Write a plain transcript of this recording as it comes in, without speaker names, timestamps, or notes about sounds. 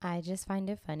I just find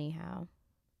it funny how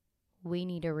we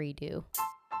need a redo.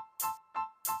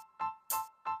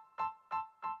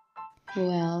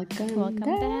 Welcome back.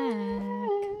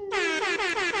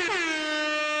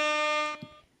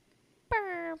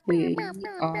 We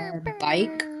are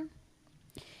back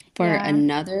for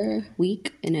another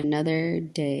week and another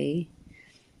day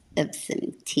of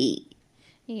some tea.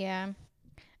 Yeah.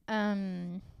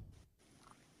 I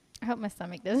hope my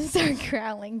stomach doesn't start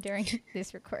growling during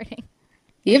this recording.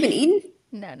 You haven't eaten?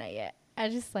 No, not yet. I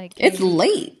just It's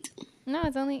late. No,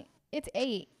 it's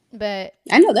 8, but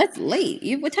I know that's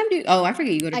late. What time do you? Oh, I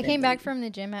forget you go to bed. I came back from the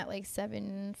gym at like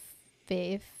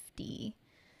 7:50.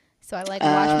 So I washed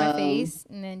my face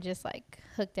and then just like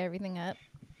hooked everything up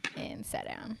and sat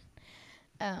down.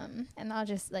 And I'll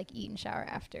just like eat and shower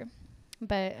after.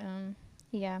 But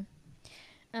yeah.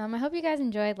 I hope you guys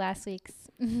enjoyed last week's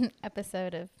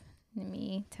episode of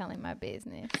me telling my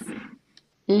business.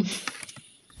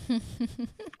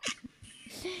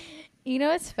 You know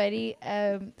what's funny?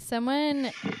 A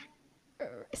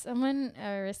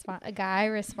guy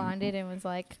responded and was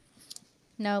like,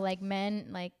 "No, like men,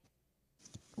 like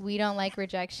we don't like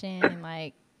rejection, and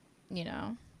like, you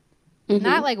know,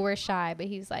 not like we're shy, but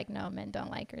he's like, no, men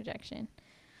don't like rejection."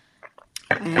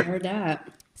 I heard that.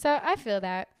 So I feel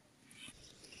that.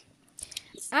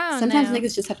 I don't Sometimes know.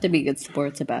 niggas just have to be good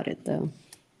sports about it, though.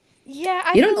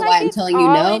 Yeah, you don't know why I'm telling you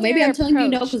no. Maybe I'm telling you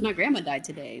no because my grandma died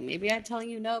today. Maybe I'm telling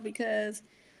you no because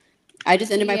I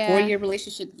just ended my 4-year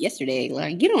relationship yesterday.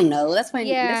 Like, you don't know. That's why.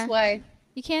 That's why.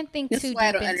 You can't think That's too why deep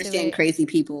I don't into understand it. crazy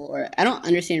people, or I don't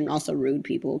understand also rude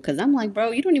people, because I'm like,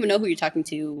 bro, you don't even know who you're talking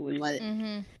to and what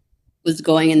was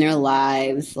going in their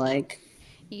lives. Like,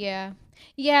 yeah,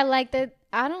 like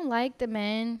I don't like the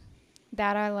men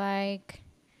that are like,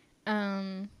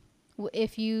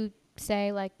 if you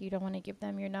say like you don't want to give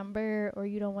them your number or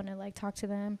you don't want to like talk to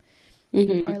them,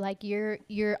 or like you're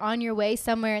on your way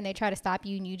somewhere and they try to stop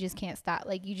you and you just can't stop,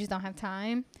 like you just don't have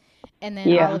time. And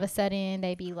then all of a sudden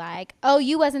they be like, "Oh,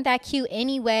 you wasn't that cute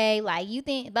anyway. Like you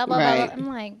think blah blah blah." I'm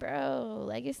like, bro,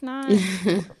 like it's not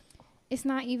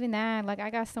even that. Like I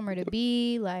got somewhere to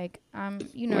be. Like I'm,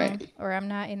 or I'm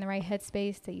not in the right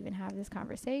headspace to even have this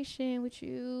conversation with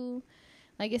you.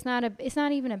 Like it's not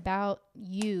even about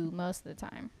you most of the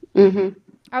time. I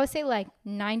would say like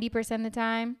 90% of the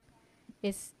time,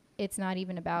 it's not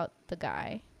even about the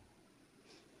guy.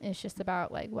 It's just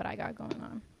about like what I got going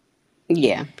on.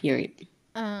 Yeah, you're right.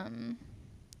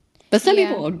 But some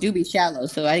people do be shallow,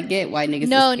 so I get why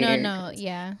niggas are scared. No,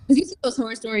 yeah. Because you see those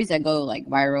horror stories that go like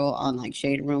viral on like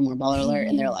Shade Room or Baller Alert,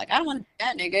 and they're like, I don't want to be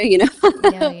that nigga, you know?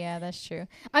 No, yeah, that's true.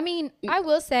 I mean, I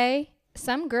will say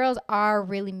some girls are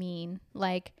really mean,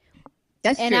 like,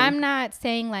 that's and true. I'm not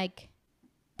saying like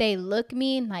they look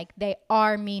mean, like they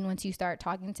are mean once you start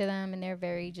talking to them, and they're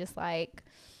very just like,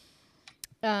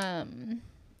 like,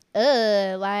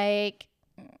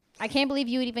 I can't believe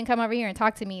you would even come over here and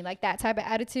talk to me, like that type of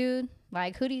attitude.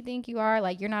 Like, who do you think you are?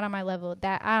 Like, you're not on my level.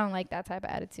 That I don't like that type of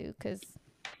attitude, because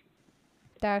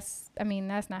that's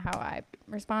not how I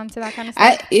respond to that kind of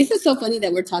stuff. It's just so funny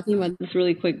that we're talking about this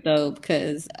really quick though,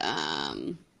 because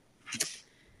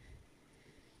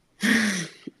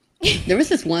there was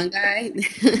this one guy.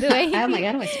 Oh my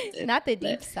god, not the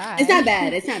deep side. It's not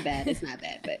bad.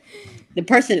 But the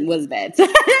person was bad. So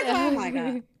oh my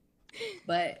god.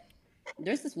 But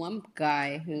there's this one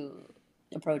guy who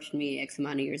approached me X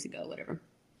amount of years ago, whatever.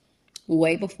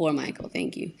 Way before Michael,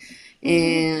 thank you.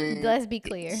 And let's be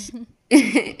clear.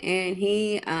 And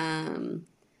he had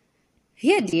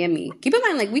DM'd me. Keep in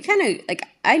mind, like we kind of like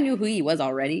I knew who he was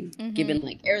already, given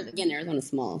like Arizona's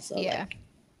small, so like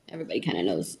everybody kind of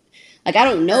knows. Like I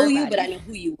don't know you, but I know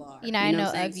who you are. I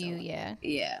know of you, yeah.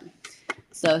 Yeah.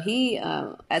 So he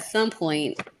at some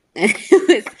point, it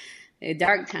was a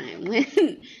dark time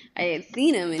when I had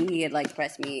seen him and he had like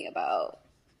pressed me about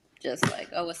just like,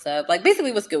 oh, what's up? Like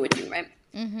basically, what's good with you, right?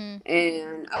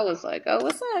 And I was like, oh,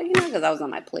 what's up? Because I was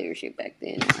on my player shit back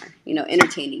then, or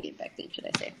entertaining it back then, should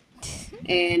I say?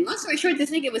 And long story short, this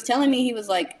nigga was telling me, he was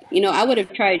like, I would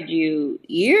have tried you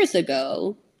years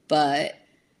ago, but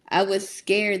I was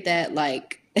scared that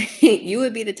like you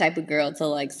would be the type of girl to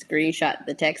like screenshot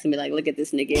the text and be like, look at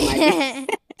this nigga in my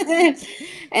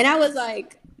And I was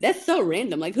like, that's so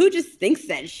random. Like, who just thinks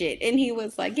that shit? And he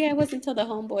was like, yeah, it wasn't until the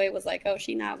homeboy was like, oh,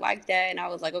 she not like that. And I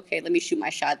was like, okay, let me shoot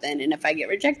my shot then. And if I get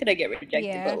rejected, I get rejected.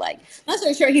 Yeah. But like, long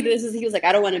story short, he was like,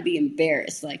 I don't want to be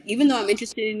embarrassed. Like, even though I'm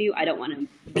interested in you, I don't want to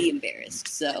be embarrassed.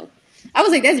 So I was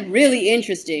like, that's really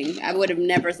interesting. I would have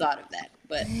never thought of that.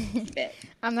 But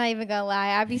I'm not even gonna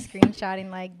lie, I be screenshotting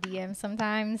like DMs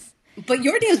sometimes. But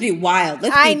your DMs be wild.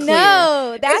 Let's I be clear.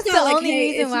 know. That's It's the not like, only hey,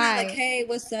 reason it's not like, why. hey,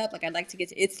 what's up? Like, I'd like to get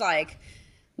to. It's like,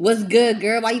 what's good,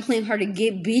 girl? Why you playing hard to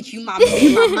get, bitch? You my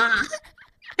mom.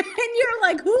 And you're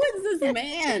like, who is this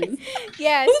man?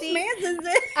 Yeah, Whose see, man's is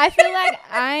this? I feel like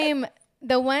I'm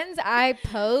the ones I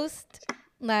post,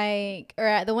 like,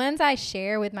 or the ones I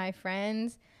share with my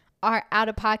friends are out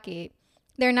of pocket.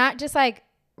 They're not just like,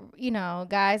 you know,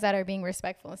 guys that are being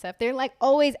respectful and stuff. They're like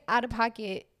always out of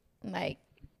pocket, like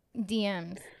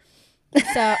DMs.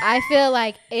 So I feel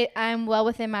like I'm well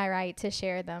within my right to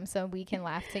share them so we can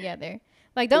laugh together.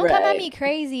 Like, don't come at me Right.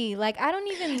 crazy. Like, I don't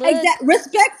even look. Exactly.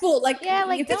 Respectful. Like, Yeah,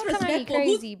 like, if it's don't come at me respectful,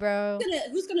 crazy, bro.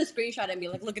 who's gonna screenshot and be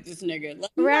like, look at this nigga?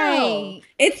 Like, no. Right.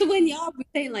 It's when y'all be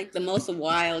saying like the most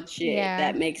wild shit Yeah.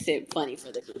 that makes it funny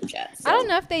for the group chat. I don't So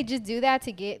know if they just do that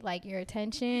to get, like, your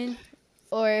attention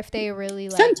or if they really,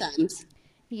 like, sometimes.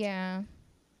 yeah.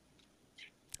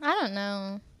 I don't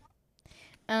know.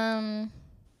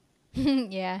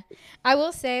 Yeah. I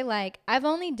will say, like, I've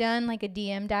only done, like, a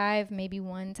DM dive maybe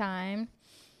one time.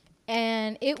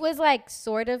 And it was, like,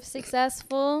 sort of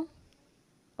successful.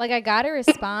 Like, I got a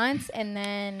response, and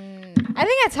then I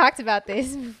think I talked about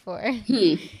this before.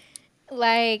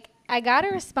 Like, I got a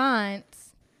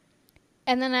response,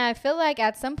 and then I feel like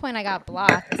at some point I got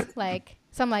blocked. Like,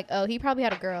 so I'm like, oh, he probably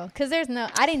had a girl. Because I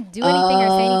didn't do anything or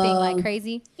say anything, like,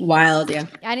 crazy. Wild, yeah.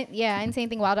 I didn't say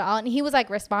anything wild at all. And he was, like,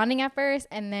 responding at first,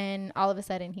 and then all of a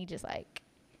sudden he just, like,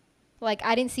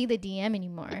 I didn't see the DM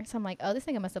anymore. So I'm like, oh, this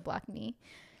nigga must have blocked me.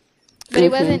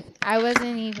 But I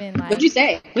wasn't even like. What'd you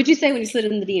say? What'd you say when you slid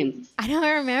in the DM? I don't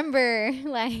remember.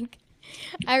 Like,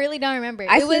 I really don't remember.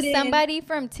 It was somebody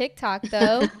from TikTok,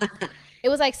 though. It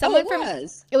was like someone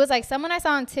It was like someone I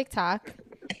saw on TikTok.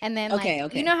 And then,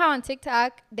 like, you know how on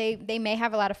TikTok, they may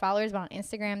have a lot of followers, but on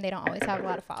Instagram, they don't always have a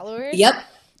lot of followers. Yep.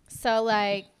 So,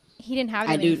 like, he didn't have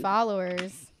that many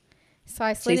followers. So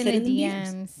I slid in the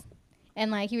DMs.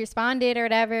 And, like, he responded or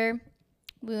whatever.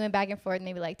 We went back and forth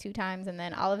maybe like 2 times, and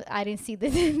then I didn't see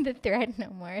the thread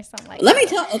no more. So I'm like, let me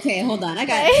tell. Okay, hold on. I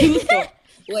got 2 stories.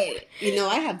 Wait,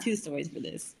 I have 2 stories for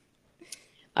this.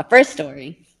 My first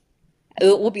story, it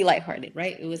will be lighthearted,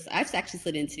 right? I actually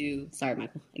slid into. Sorry,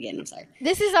 Michael. Again, I'm sorry.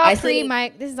 This is all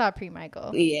pre-Mike. This is all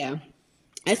pre-Michael. Yeah,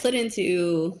 I slid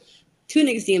into 2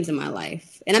 niggas DMs in my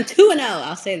life, and I'm 2-0.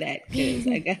 I'll say that because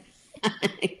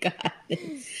I got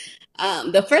this.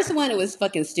 The first one, it was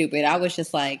fucking stupid. I was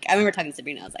just like, I remember talking to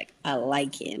Sabrina. I was like, I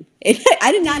like him.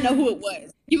 I did not know who it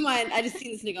was. You mind? I just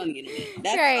seen this nigga on the internet.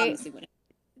 That's honestly what it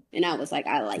was. And I was like,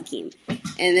 I like him.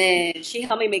 And then she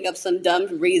helped me make up some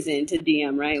dumb reason to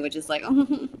DM, right? Which is like,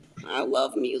 oh, I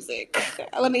love music.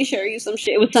 Let me share you some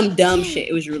shit. It was some dumb shit.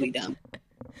 It was really dumb.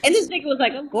 And this nigga was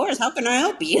like, of course, how can I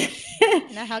help you?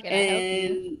 Now, how can I help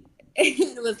you?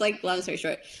 It was like, long story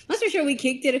short, we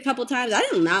kicked it a couple times. I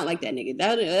did not like that nigga.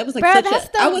 That was like,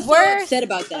 I was so upset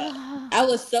about that. I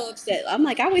was so upset. I'm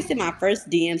like, I wasted my first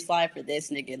DM slide for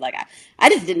this nigga. Like, I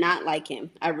just did not like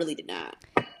him. I really did not.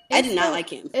 I did not like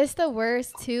him. It's the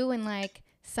worst too when like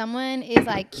someone is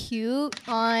like cute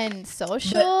on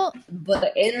social, but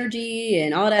the energy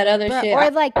and all that other shit,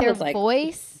 or like their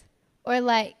voice, or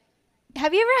like.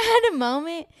 Have you ever had a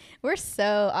moment? We're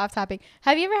so off topic.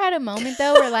 Have you ever had a moment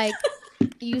though where like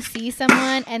you see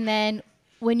someone and then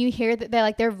when you hear that they're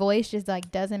like their voice just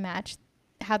like doesn't match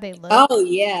how they look? Oh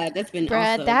yeah, that's been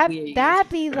also weird.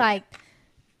 That'd be like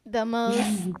the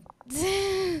most.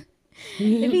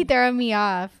 It'd be throwing me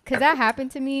off because that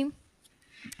happened to me,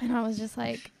 and I was just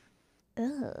like,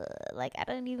 ugh, like I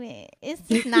don't even. It's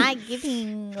just not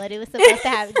giving what it was supposed to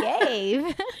have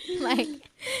gave. Like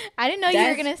I didn't know you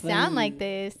were gonna sound like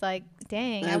this. Like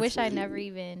dang, I wish I never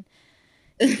even.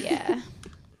 Yeah.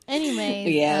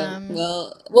 Anyways. Yeah.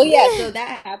 Well, yeah. So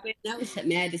that happened. I was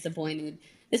mad disappointed.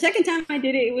 The second time I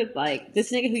did it, it was like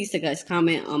this nigga who used to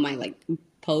comment on my like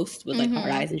post with like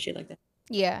hard eyes and shit like that.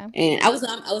 Yeah. And I was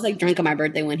like drunk on my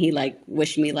birthday when he like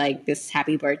wished me like this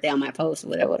happy birthday on my post,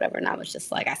 whatever. And I was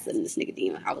just like, I said in this nigga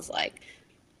DM, I was like,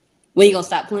 when you gonna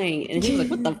stop playing? And he was like,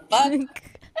 what the fuck?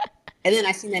 And then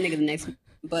I seen that nigga the next week.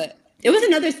 But it was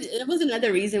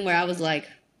another reason where I was like,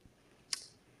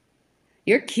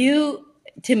 you're cute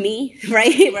to me,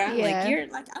 right? Where I'm like, you're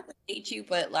like, I would date you,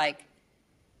 but like,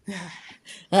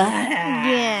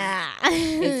 yeah,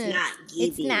 it's not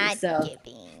giving. It's not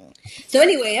giving. So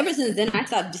anyway, ever since then, I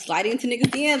stopped sliding into niggas'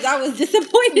 DMs. I was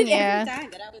disappointed every time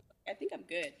that I was like, I think I'm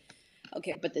good.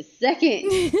 Okay, but the second...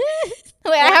 Wait,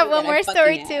 I have one more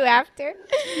story too after.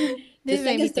 The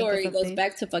second story goes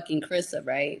back to fucking Krista,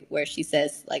 right? Where she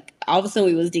says, like, all of a sudden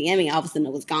we was DMing, all of a sudden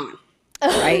it was gone.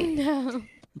 Right? No.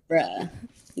 Bruh.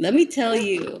 Let me tell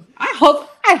you. I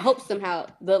hope somehow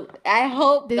the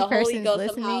Holy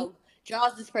Ghost somehow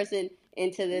draws this person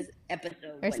into this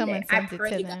episode Or one day. someone I sends it pray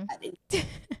to to them. God.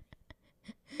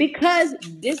 Because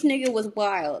this nigga was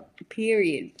wild.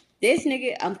 Period. This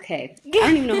nigga, okay. I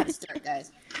don't even know how to start,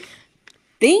 guys.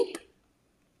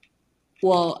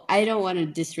 Well, I don't want to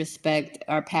disrespect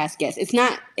our past guests.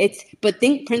 But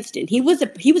think Princeton. He was a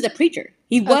preacher.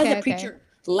 He was a preacher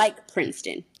like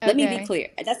Princeton. Let me be clear.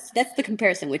 That's the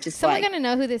comparison, which is someone like gonna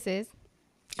know who this is.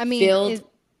 I mean, filled.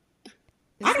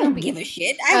 I don't give a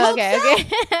shit. I hope so.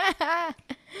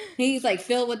 He's like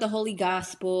filled with the Holy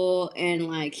Gospel, and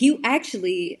like he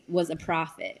actually was a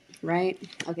prophet, right?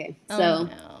 Okay, so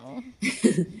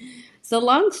so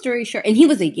long story short, and he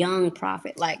was a young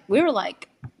prophet. Like we were like,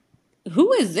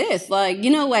 who is this? Like, you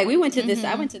know, like we went to this.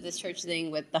 I went to this church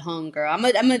thing with the homegirl. I'm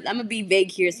gonna be vague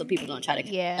here so people don't try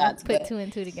to put two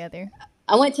and two together.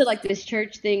 I went to like this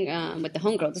church thing with the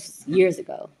homegirl. This was years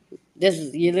ago. This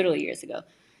is literally years ago,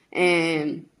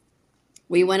 and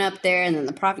we went up there, and then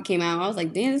the prophet came out. I was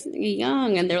like, damn, this nigga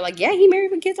young. And they're like, yeah, he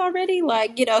married with kids already.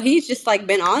 Like, you know, he's just like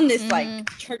been on this like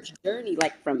church journey,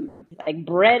 like from like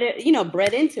bred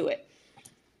into it.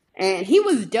 And he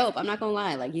was dope. I'm not gonna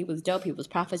lie. Like he was dope. He was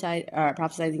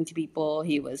prophesizing to people.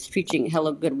 He was preaching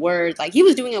hella good words. Like he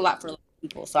was doing a lot for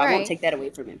people. So I won't take that away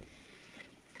from him.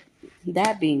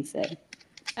 That being said,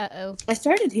 I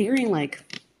started hearing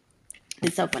like,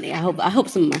 it's so funny. I hope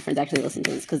some of my friends actually listen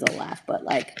to this because they'll laugh. But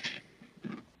like,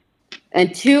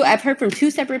 I've heard from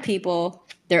two separate people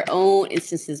their own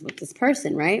instances with this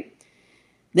person, right?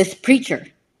 This preacher,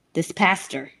 this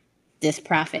pastor, this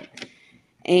prophet,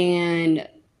 and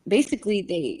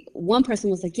basically one person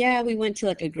was like, yeah, we went to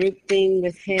like a group thing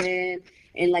with him,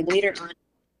 and like later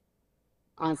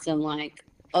on some like,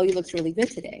 oh, he looks really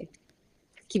good today.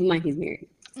 Keep in mind he's married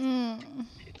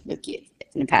with kids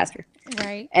and a pastor,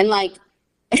 right? And like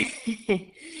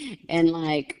and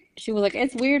like she was like,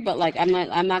 it's weird, but like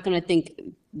I'm not gonna think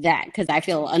that because I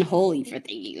feel unholy for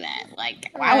thinking that.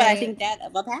 Like why would I think that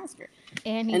of a pastor?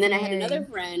 And then I had another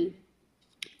friend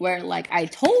where like I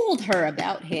told her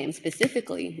about him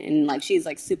specifically, and like she's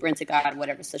like super into God,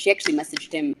 whatever. So she actually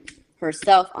messaged him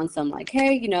herself on some like,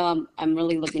 hey, you know, I'm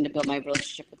really looking to build my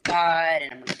relationship with God,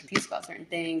 and I'm really confused about certain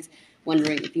things.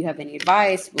 Wondering if you have any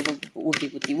advice.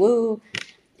 Woo.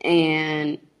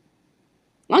 And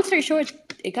long story short,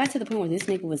 it got to the point where this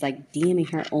nigga was like DMing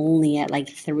her only at like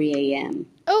 3 a.m.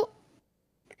 Oh.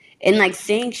 And like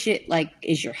saying shit like,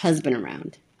 is your husband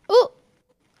around?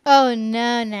 Oh, no.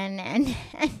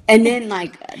 And then,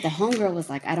 like, the homegirl was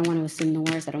like, I don't want to assume the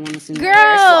worst. I don't want to assume the worst.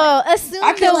 Girl, assume the worst.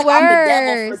 I feel like I'm the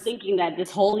devil for thinking that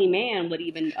this holy man would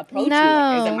even approach me.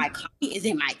 Like, is it my copy? Is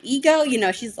it my ego? You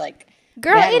know, she's like,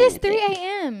 girl, it is 3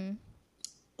 a.m.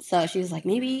 So she was like,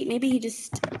 maybe he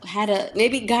just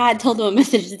maybe God told him a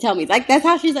message to tell me. Like, that's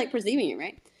how she's, like, perceiving it,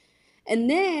 right? And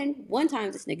then, one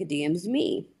time, this nigga DMs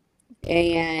me.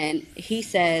 And he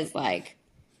says, like,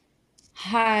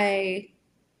 hi,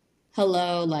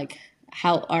 hello, like,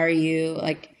 how are you?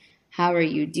 Like, how are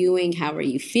you doing? How are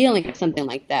you feeling? Or something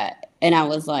like that. And I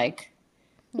was like,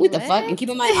 what the fuck? And keep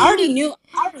in mind, I already knew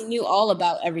all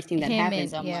about everything that happened.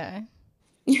 So I'm like,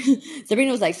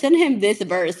 Sabrina was like, send him this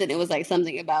verse. And it was like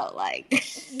something about like,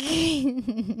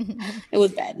 it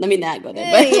was bad. Let me not go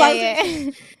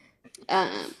there.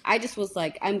 But I just was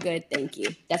like, I'm good. Thank you.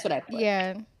 That's what I put.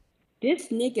 Yeah. This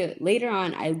nigga, later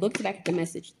on, I looked back at the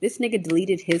message. This nigga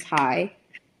deleted his hi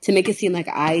to make it seem like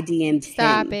I DM'd him.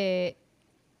 Stop it.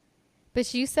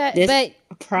 But you said,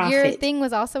 your thing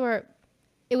was also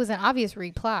it was an obvious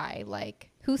reply.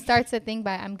 Like, who starts a thing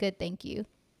by I'm good, thank you?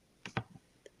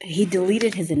 He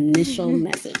deleted his initial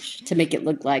message to make it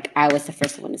look like I was the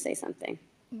first one to say something.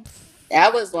 I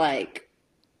was like,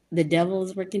 the devil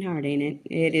is working hard, ain't it?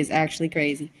 It is actually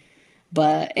crazy.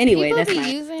 But anyway, people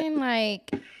be using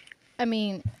like, I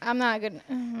mean, I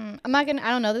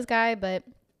don't know this guy, but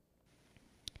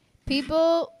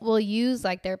people will use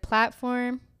like their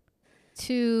platform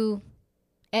to,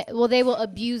 well, they will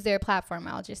abuse their platform.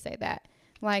 I'll just say that.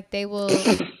 Like they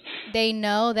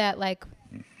know that like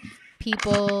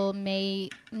people may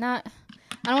not,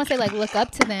 I don't want to say like look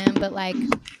up to them, but like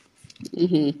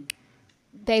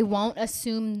they won't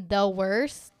assume the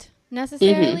worst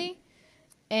necessarily,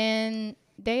 and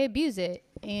they abuse it,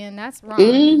 and that's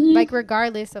wrong. Like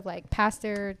regardless of like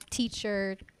pastor,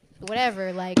 teacher,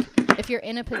 whatever, like if you're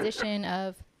in a position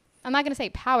of, I'm not going to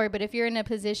say power, but if you're in a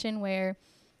position where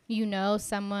you know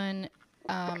someone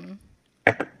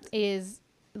is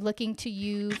looking to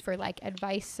you for like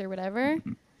advice or whatever,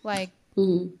 like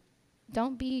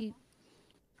don't be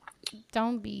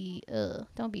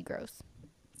gross.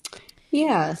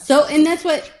 Yeah. So, and that's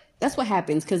what that's what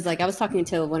happens. Because like I was talking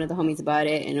to one of the homies about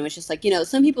it, and it was just like, you know,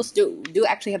 some people still do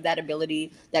actually have that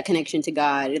ability, that connection to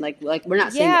God. And like we're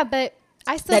not saying Yeah, that but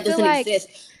I still that feel doesn't like,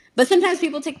 exist. But sometimes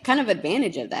people take kind of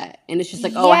advantage of that. And it's just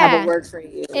like, oh, I have a yeah, word for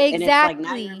you. And it's like,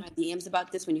 now you're in exactly. my DMs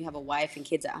about this when you have a wife and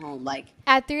kids at home. Like,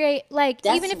 At 3 like,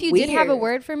 even that's if you did have a weird.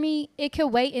 word for me, it could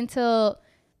wait until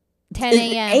 10 It's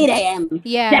a.m. 8 a.m.,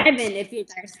 Yeah. 7 if you're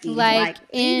thirsty, Like, like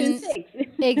even in 6. So,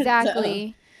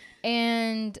 exactly.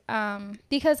 And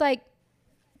because like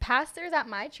pastors at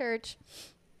my church,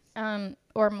 or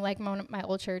like my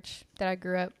old church that I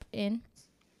grew up in,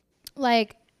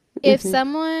 like if mm-hmm,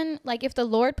 someone, like if the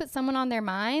Lord put someone on their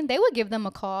mind, they would give them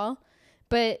a call.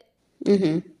 But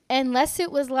mm-hmm. unless it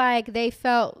was like they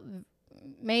felt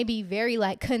maybe very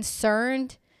like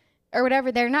concerned or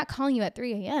whatever, they're not calling you at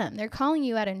 3 a.m. They're calling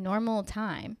you at a normal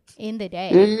time in the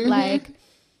day. Mm-hmm. Like,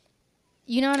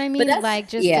 you know what I But mean? that's, Like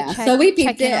just to yeah. So we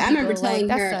peeped check in it. on I remember people. Like telling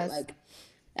that's her, sus. like,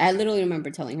 I literally remember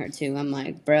telling her too. I'm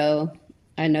like, bro,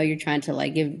 I know you're trying to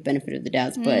like give benefit of the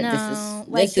doubts, but No,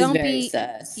 like this is don't very be.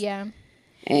 sus. Yeah,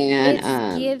 And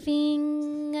it's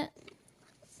giving. No,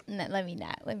 let me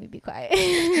not. Let me be quiet.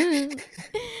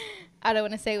 I don't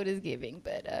want to say what it's giving,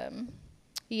 but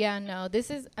yeah, no. This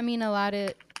is. I mean, a lot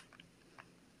of.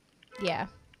 Yeah.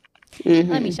 Let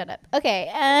me mm-hmm. shut up. Okay.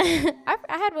 I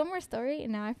had one more story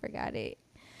and now I forgot it.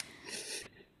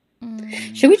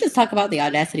 Should we just talk about the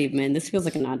audacity of men? This feels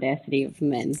like an audacity of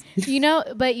men.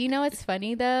 But it's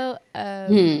funny though,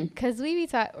 Hmm. because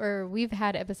we've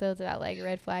had episodes about like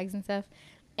red flags and stuff,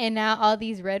 and now all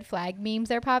these red flag memes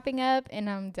are popping up, and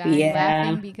I'm dying Yeah.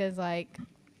 laughing because like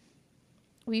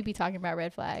we be talking about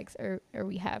red flags, or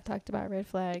we have talked about red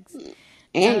flags,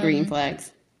 And green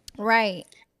flags. right?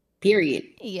 Period.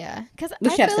 Yeah, because We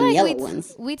I should have feel some like yellow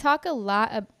ones. we talk a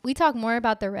lot. We talk more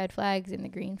about the red flags and the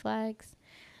green flags.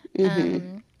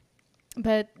 Mm-hmm.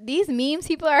 But these memes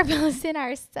people are posting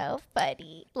are so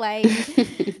funny. Like,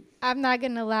 I'm not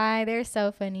gonna lie, they're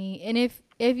so funny. And if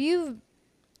you've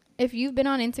been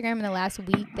on Instagram in the last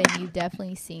week, then you've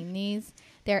definitely seen these.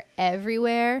 They're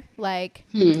everywhere. Like,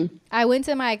 I'm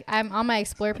on my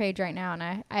explore page right now, and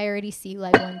I already see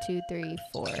like 1, 2, 3,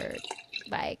 4,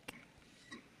 like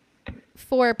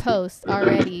 4 posts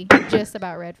already just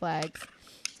about red flags.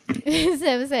 So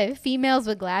it said females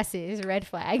with glasses, red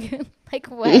flag. Like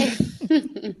what?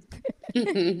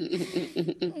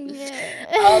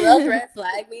 All those red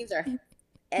flag memes are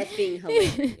effing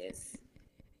hilarious.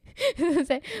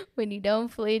 When you don't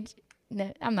flinch.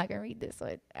 No, I'm not gonna read this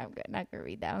one. Not gonna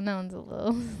read that one. That one's a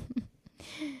little.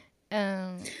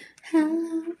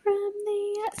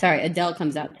 Sorry, Adele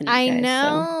comes out tonight, I guys. So.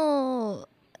 know.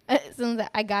 As soon as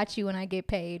I got you when I get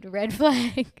paid. Red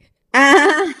flag.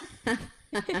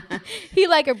 He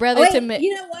like a brother to me.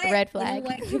 You know what? Red You know flag.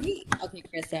 what? Okay,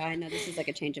 Krista, I know this is like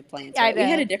a change of plans, I right? We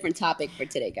had know. a different topic for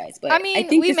today, guys, but I I mean,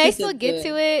 think we this may is a still get good.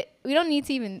 to it. We don't need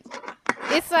to even.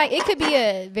 It's like it could be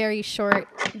a very short.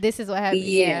 This is what happened.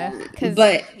 Yeah,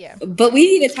 but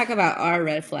we need to talk about our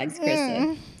red flags,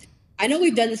 Krista. I know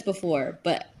we've done this before,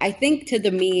 but I think to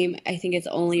the meme, I think it's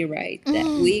only right that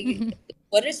we.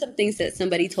 What are some things that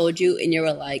somebody told you and you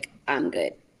were like, "I'm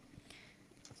good"?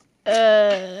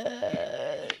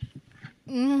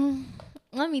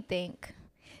 Let me think.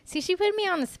 See, she put me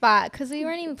on the spot because we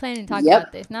weren't even planning to talk Yep.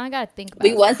 about this. Now I gotta think about.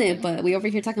 We wasn't, but we over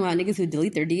here talking about niggas who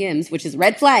delete their DMs, which is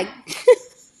red flag.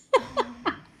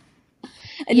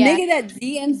 A nigga that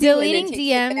DMs deleting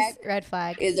you and then takes it DMs, back red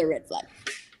flag. is a red flag.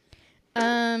 A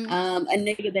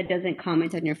nigga that doesn't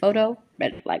comment on your photo,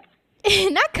 red flag.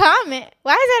 Not comment.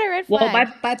 Why is that a red flag?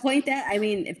 Well, by point that I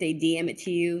mean if they DM it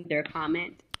to you, their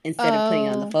comment instead of putting it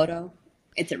on the photo,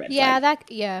 it's a red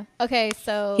flag. Okay,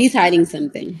 so he's hiding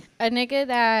something. A nigga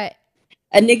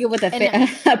with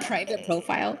a private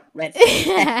profile, red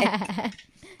flag.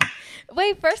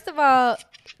 Wait, first of all,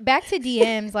 back to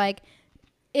DMs. Like,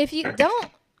 if you don't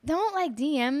like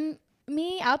DM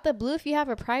me out the blue if you have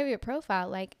a private profile.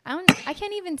 Like, I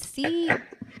can't even see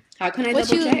How can I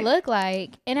what you check? look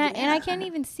like, and I can't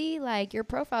even see like your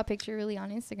profile picture really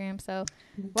on Instagram. So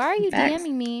why are you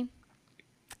DMing me?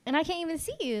 And I can't even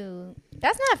see you.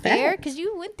 That's not fair because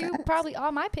you went through probably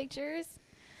all my pictures.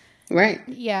 Right.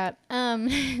 Yeah.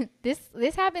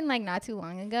 This happened like not too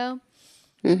long ago.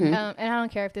 Mm-hmm. And I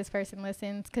don't care if this person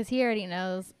listens because he already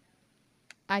knows.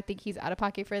 I think he's out of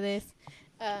pocket for this.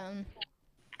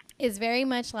 It's very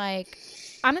much like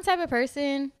I'm the type of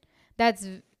person that's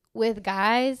with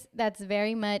guys. That's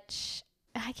very much.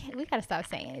 We gotta stop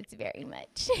saying it's very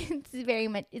much. It's very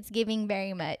much. It's giving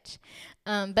very much.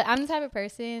 But I'm the type of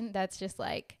person that's just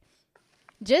like,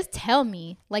 just tell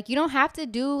me. Like, you don't have to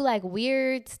do like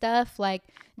weird stuff. Like,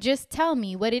 just tell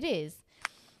me what it is.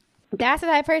 That's the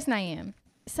type of person I am.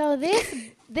 So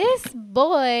this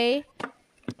boy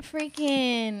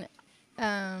freaking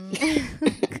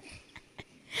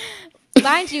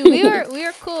mind you, we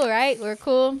were cool, right? We were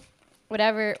cool.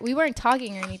 Whatever. We weren't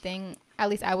talking or anything. At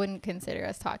least I wouldn't consider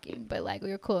us talking, but like we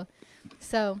were cool.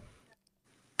 So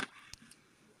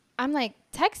I'm like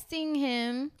texting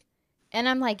him and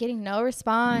I'm like getting no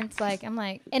response. Like I'm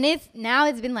like, and it's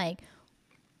been like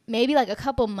maybe like a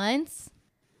couple months.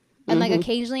 And like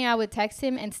occasionally I would text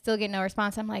him and still get no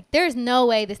response. I'm like, there's no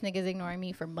way this nigga's ignoring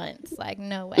me for months. Like,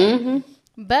 no way.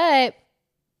 But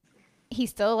he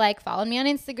still like followed me on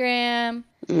Instagram,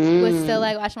 was still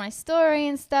like watching my story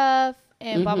and stuff,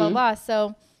 and blah, blah, blah.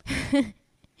 So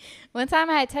one time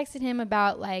I had texted him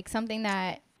about like something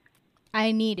that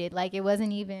I needed. Like it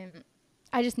wasn't even,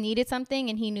 I just needed something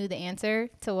and he knew the answer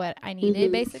to what I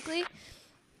needed basically.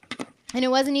 And it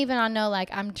wasn't even on no, like,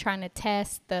 I'm trying to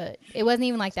test it wasn't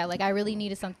even like that. Like, I really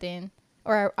needed something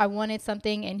or I wanted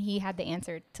something and he had the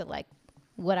answer to, like,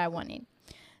 what I wanted.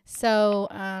 So,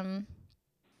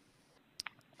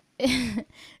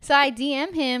 so I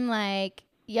DM him, like,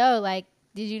 yo, like,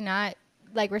 did you not,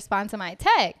 like, respond to my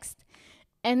text?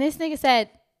 And this nigga said,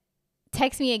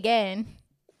 text me again.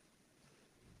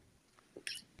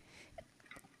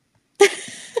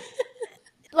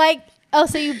 Like, oh,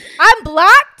 so I'm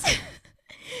blocked?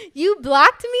 You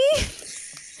blocked me?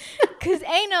 Cause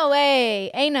ain't no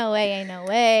way.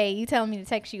 You telling me to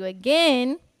text you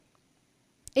again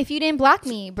if you didn't block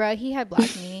me, bro. He had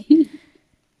blocked me.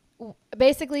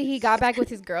 Basically, he got back with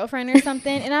his girlfriend or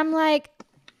something, and I'm like,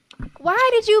 why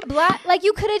did you block? Like,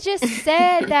 you could have just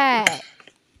said that.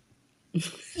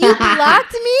 You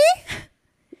blocked me?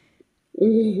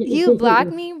 You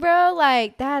blocked me, bro?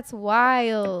 Like, that's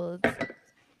wild.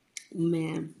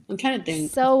 Man, I'm trying to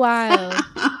think. So wild.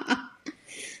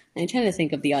 I'm trying to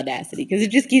think of the audacity because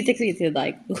it just keeps taking me to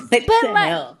like, what the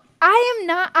hell? I am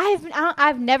not.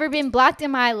 I've never been blocked in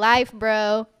my life,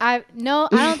 bro. I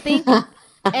don't think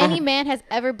any man has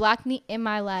ever blocked me in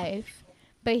my life.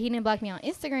 But he didn't block me on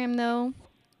Instagram though.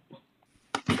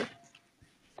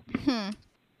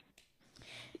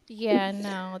 Yeah,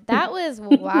 no, that was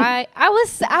why I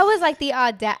was like the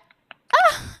audacity.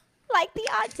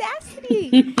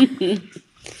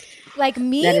 Like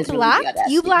me blocked,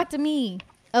 really you blocked me.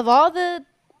 Of all the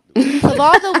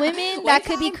women that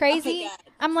could be crazy,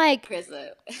 I'm like,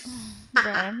 bruh,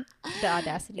 the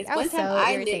audacity. I was so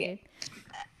irritated.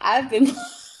 I've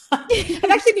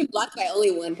actually been blocked by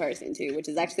only one person too, which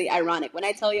is actually ironic. When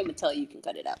I tell you, I'm gonna tell you, you can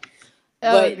cut it out.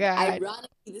 But ironically,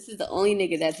 this is the only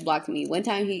nigga that's blocked me.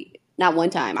 Not one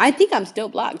time. I think I'm still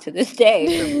blocked to this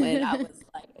day from when I was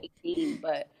like 18.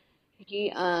 But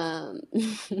he, I'll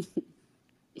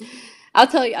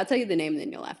tell you the name and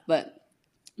then you'll laugh. But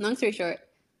long story short,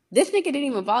 this nigga didn't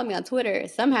even follow me on Twitter.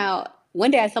 Somehow, one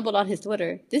day I stumbled on his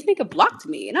Twitter. This nigga blocked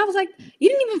me, and I was like, "You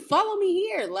didn't even follow me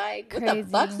here. Like, crazy. What the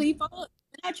fuck? So you went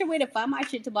out your way to find my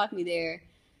shit to block me there.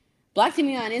 Blocked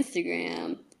me on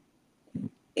Instagram."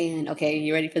 And okay,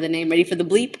 you ready for the name? Ready for the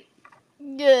bleep?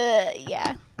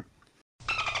 Yeah.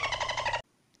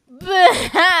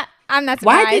 I'm not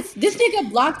surprised. Why this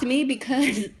nigga blocked me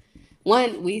because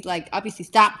one, we like obviously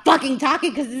stopped fucking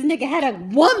talking because this nigga had a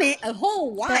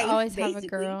whole wife. They always basically have a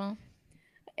girl.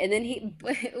 And then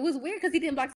it was weird because he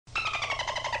didn't block.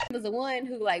 He was the one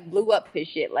who like blew up his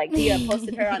shit. Like he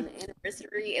posted her on the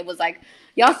anniversary. It was like,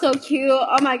 y'all so cute.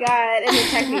 Oh my god! And then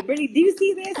text me, Brittany, do you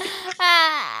see this?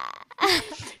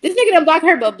 This nigga didn't block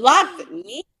her, but blocked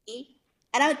me.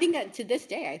 And I think to this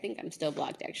day, I think I'm still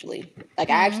blocked. Actually,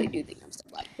 like I actually do think I'm still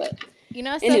blocked. But you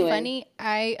know, it's so funny.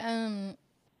 I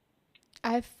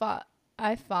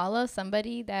follow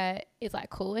somebody that is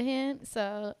like cool with him,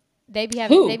 so they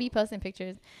be posting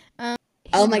pictures.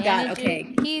 Oh my god!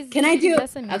 Okay, can I do?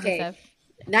 Okay,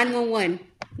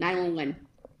 911.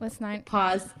 What's 9?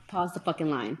 Pause the fucking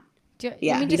line. Let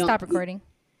me just stop recording.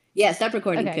 Yeah, stop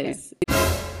recording because.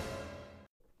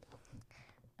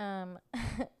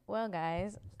 Well,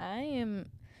 guys, I am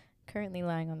currently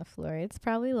lying on the floor. It's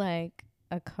probably like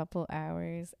a couple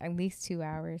hours, at least 2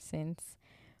 hours since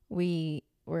we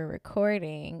were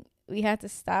recording. We had to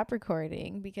stop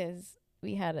recording because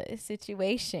we had a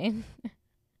situation.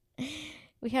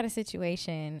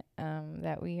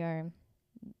 That we are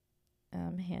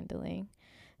handling.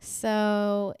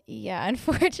 So, yeah,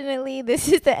 unfortunately, this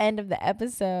is the end of the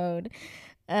episode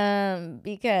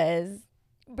because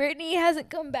Brittany hasn't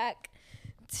come back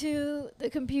to the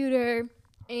computer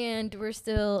and we're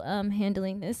still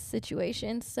handling this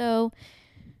situation. So,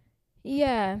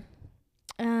 yeah.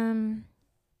 I don't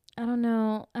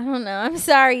know. I'm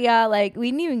sorry, y'all. Like,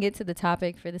 we didn't even get to the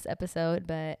topic for this episode,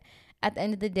 but at the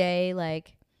end of the day,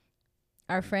 like,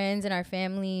 our friends and our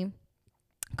family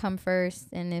come first,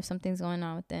 and if something's going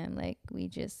on with them, like we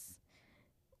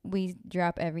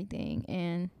drop everything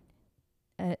and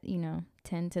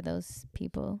tend to those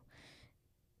people,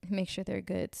 make sure they're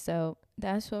good. So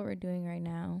that's what we're doing right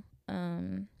now.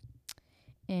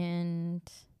 And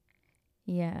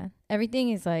yeah, everything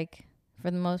is like,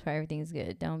 for the most part, everything is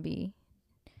good. But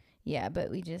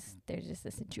there's just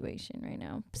a situation right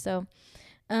now. So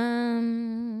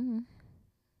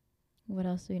what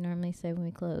else do we normally say when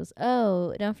we close?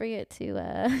 Oh, don't forget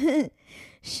to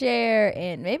share,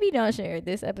 and maybe don't share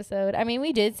this episode. I mean,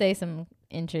 we did say some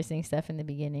interesting stuff in the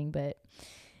beginning, but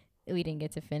we didn't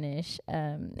get to finish.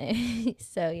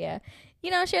 So yeah,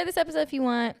 share this episode if you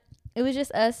want. It was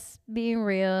just us being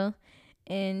real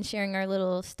and sharing our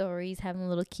little stories, having a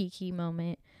little kiki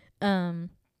moment.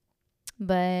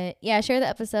 But yeah, share the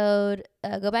episode.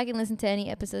 Go back and listen to any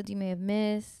episodes you may have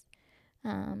missed.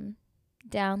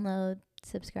 Download,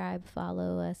 subscribe,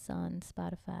 follow us on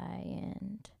Spotify,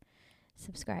 and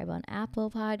subscribe on Apple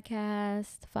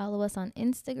Podcasts. Follow us on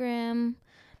Instagram.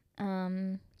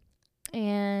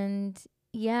 And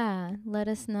yeah, let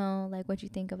us know like what you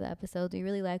think of the episode. We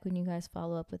really like when you guys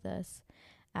follow up with us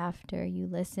after you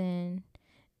listen.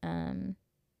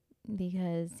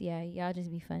 Because yeah, y'all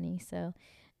just be funny. So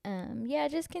yeah,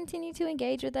 just continue to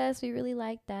engage with us. We really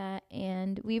like that,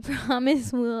 and we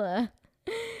promise we'll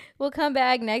come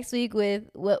back next week with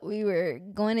what we were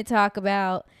going to talk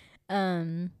about.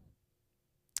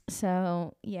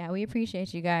 So yeah, we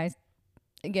appreciate you guys.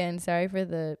 Again, sorry for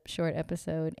the short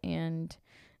episode, and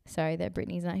sorry that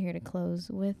Brittany's not here to close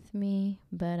with me,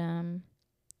 but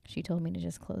she told me to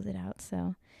just close it out,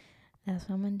 so that's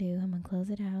what I'm gonna do. I'm gonna close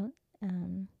it out.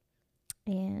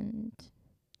 And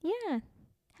yeah,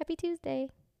 happy Tuesday,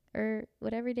 or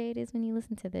whatever day it is when you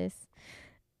listen to this.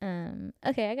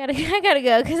 Okay, I gotta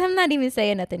go, because I'm not even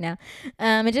saying nothing now.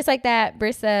 And just like that,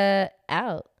 Brissa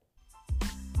out.